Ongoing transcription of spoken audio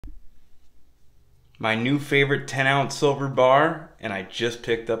my new favorite 10-ounce silver bar, and I just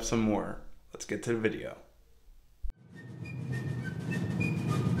picked up some more. Let's get to the video.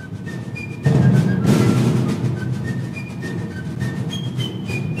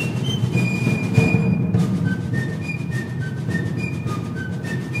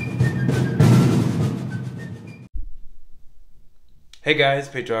 Hey guys,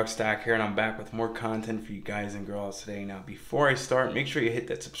 Patrioticstacker here, and I'm back with more content for you guys and girls today. Now, before I start, make sure you hit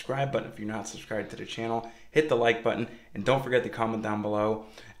that subscribe button if you're not subscribed to the channel. Hit the like button, and don't forget to comment down below.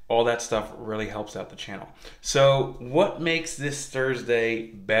 All that stuff really helps out the channel. So, what makes this Thursday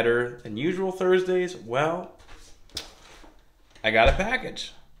better than usual Thursdays? Well, I got a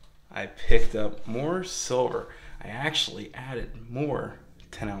package. I picked up more silver. I actually added more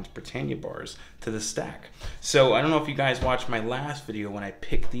 10-ounce Britannia bars to the stack. So I don't know if you guys watched my last video when I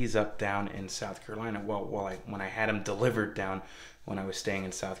picked these up down in South Carolina. When I had them delivered down when I was staying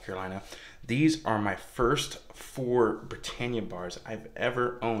in South Carolina. These are my first 4 Britannia bars I've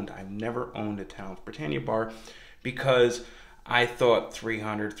ever owned. I've never owned a 10-ounce Britannia bar because I thought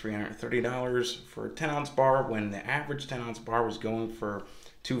 $300, $330 for a 10-ounce bar when the average 10-ounce bar was going for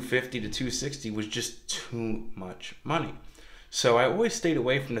 $250 to $260 was just too much money. So I always stayed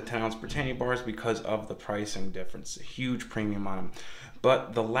away from the 10-ounce Britannia bars because of the pricing difference, a huge premium on them.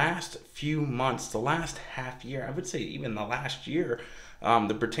 But the last few months, the last half year, I would say even the last year,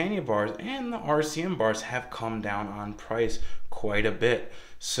 the Britannia bars and the RCM bars have come down on price quite a bit.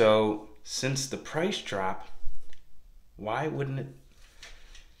 So since the price drop, why wouldn't it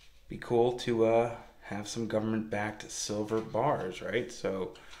be cool to have some government-backed silver bars, right?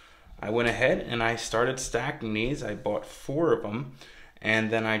 So I went ahead and I started stacking these. I bought 4 of them,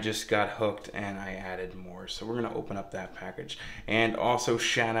 and then I just got hooked and I added more. So we're gonna open up that package. And also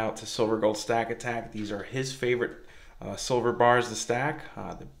shout out to Silver Gold Stack Attack. These are his favorite silver bars to stack,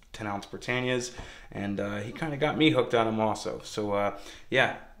 the 10-ounce Britannias, and he kind of got me hooked on them also. So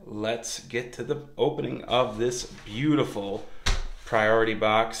yeah, let's get to the opening of this beautiful priority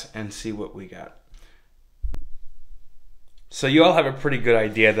box and see what we got. So you all have a pretty good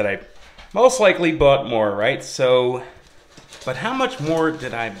idea that I most likely bought more, right? So, but how much more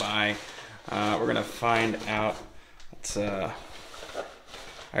did I buy? We're gonna find out. Let's, I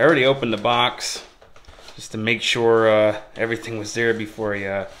already opened the box just to make sure everything was there before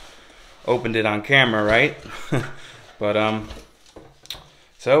I opened it on camera, right? But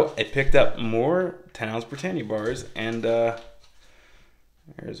so I picked up more 10-ounce Britannia bars, and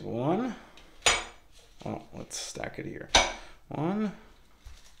there's one. Oh, let's stack it here. 1,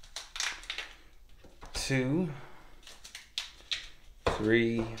 2,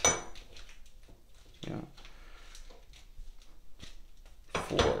 3,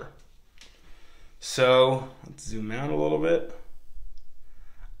 4. So let's zoom out a little bit.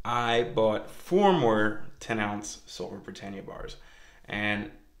 I bought 4 more 10-ounce silver Britannia bars, and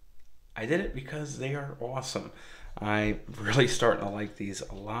I did it because they are awesome. I'm really starting to like these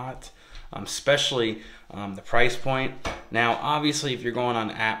a lot. Especially the price point. Now, obviously, if you're going on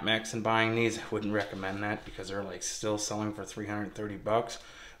AppMex and buying these, I wouldn't recommend that because they're like still selling for 330 bucks.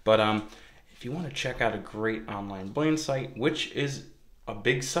 But if you want to check out a great online bullion site, which is a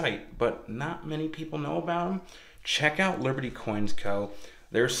big site, but not many people know about them, check out Liberty Coins Co.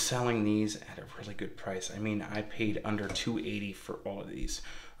 They're selling these at a really good price. I mean, I paid under $280 for all of these.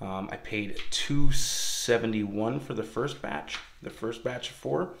 I paid $271 for the first batch of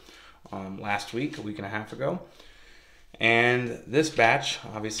 4. Last week, a week and a half ago. And this batch,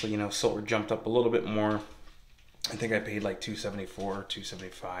 obviously, silver jumped up a little bit more. I think I paid like $274,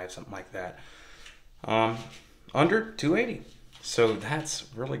 $275, something like that. Under $280. So that's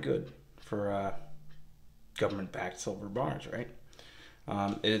really good for government-backed silver bars, right?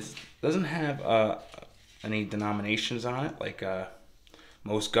 It doesn't have any denominations on it, like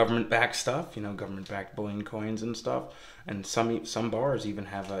most government-backed stuff, government-backed bullion coins and stuff. And some bars even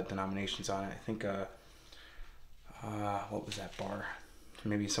have denominations on it. I think, what was that bar?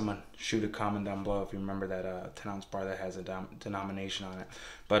 Maybe someone shoot a comment down below if you remember that 10-ounce bar that has a denomination on it.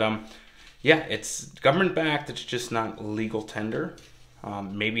 But yeah, it's government-backed. It's just not legal tender.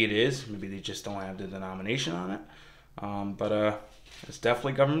 Maybe it is. Maybe they just don't have the denomination on it. But it's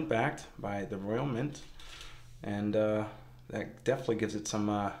definitely government-backed by the Royal Mint. And that definitely gives it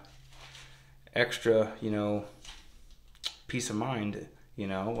some extra, peace of mind,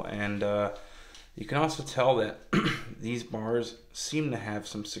 and you can also tell that these bars seem to have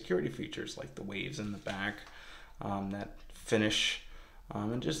some security features like the waves in the back, that finish,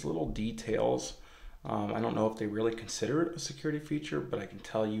 and just little details. I don't know if they really consider it a security feature, but I can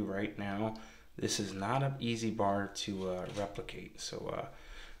tell you right now, this is not an easy bar to replicate. So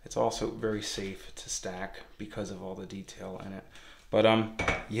It's also very safe to stack because of all the detail in it. But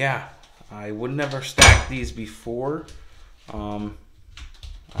yeah, I would never stack these before.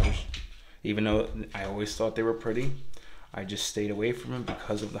 Even though I always thought they were pretty, I just stayed away from them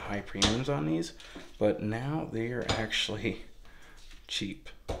because of the high premiums on these. But now they are actually cheap.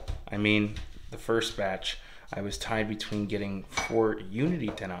 I mean, the first batch, I was tied between getting 4 Unity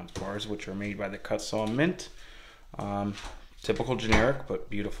 10-ounce bars, which are made by the Scottsdale Mint. Typical generic, but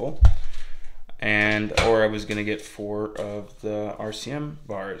beautiful. Or I was gonna get 4 of the RCM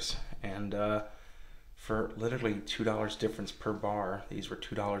bars. And for literally $2 difference per bar, these were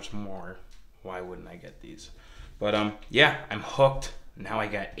 $2 more. Why wouldn't I get these? But yeah, I'm hooked. Now I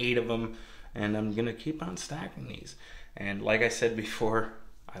got 8 of them, and I'm gonna keep on stacking these. And like I said before,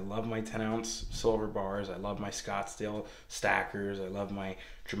 I love my 10-ounce silver bars. I love my Scottsdale stackers. I love my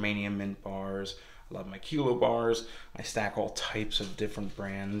Germanium Mint bars. I love my kilo bars. I stack all types of different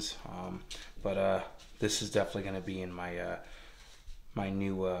brands. But this is definitely going to be in my my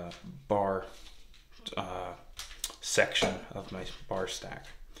new bar section of my bar stack.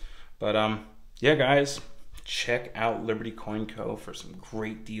 But yeah, guys, check out Liberty Coin Co. for some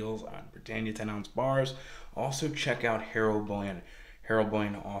great deals on Britannia 10-ounce bars. Also check out Harold Bullion. Harold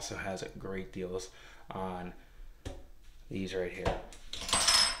Bullion also has great deals on these right here.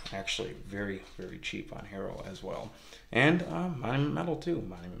 Actually, very, very cheap on Hero as well. And Monument Metal too.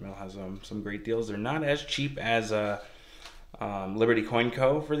 Monument Metal has some great deals. They're not as cheap as Liberty Coin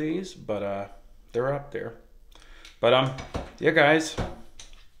Co. for these, but they're up there. But yeah, guys,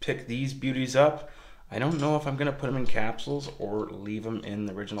 pick these beauties up. I don't know if I'm gonna put them in capsules or leave them in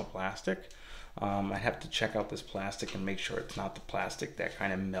the original plastic. I have to check out this plastic and make sure it's not the plastic that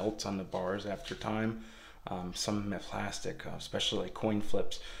kind of melts on the bars after time. Some plastic, especially like coin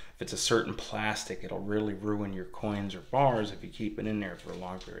flips, if it's a certain plastic, it'll really ruin your coins or bars if you keep it in there for a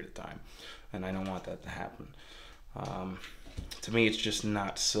long period of time. And I don't want that to happen. To me, it's just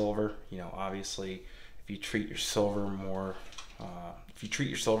not silver. You know, obviously, if you treat your silver more, if you treat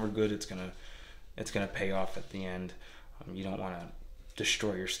your silver good, it's gonna pay off at the end. You don't want to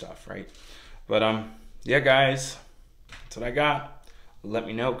destroy your stuff, right? But yeah, guys, that's what I got. Let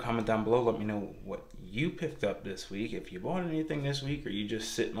me know, comment down below. Let me know what you picked up this week. If you bought anything this week, or you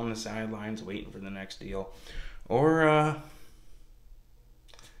just sitting on the sidelines waiting for the next deal. Or,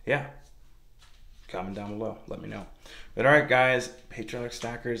 yeah, comment down below. Let me know. But all right, guys, Patriotic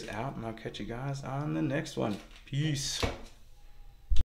Stacker is out, and I'll catch you guys on the next one. Peace.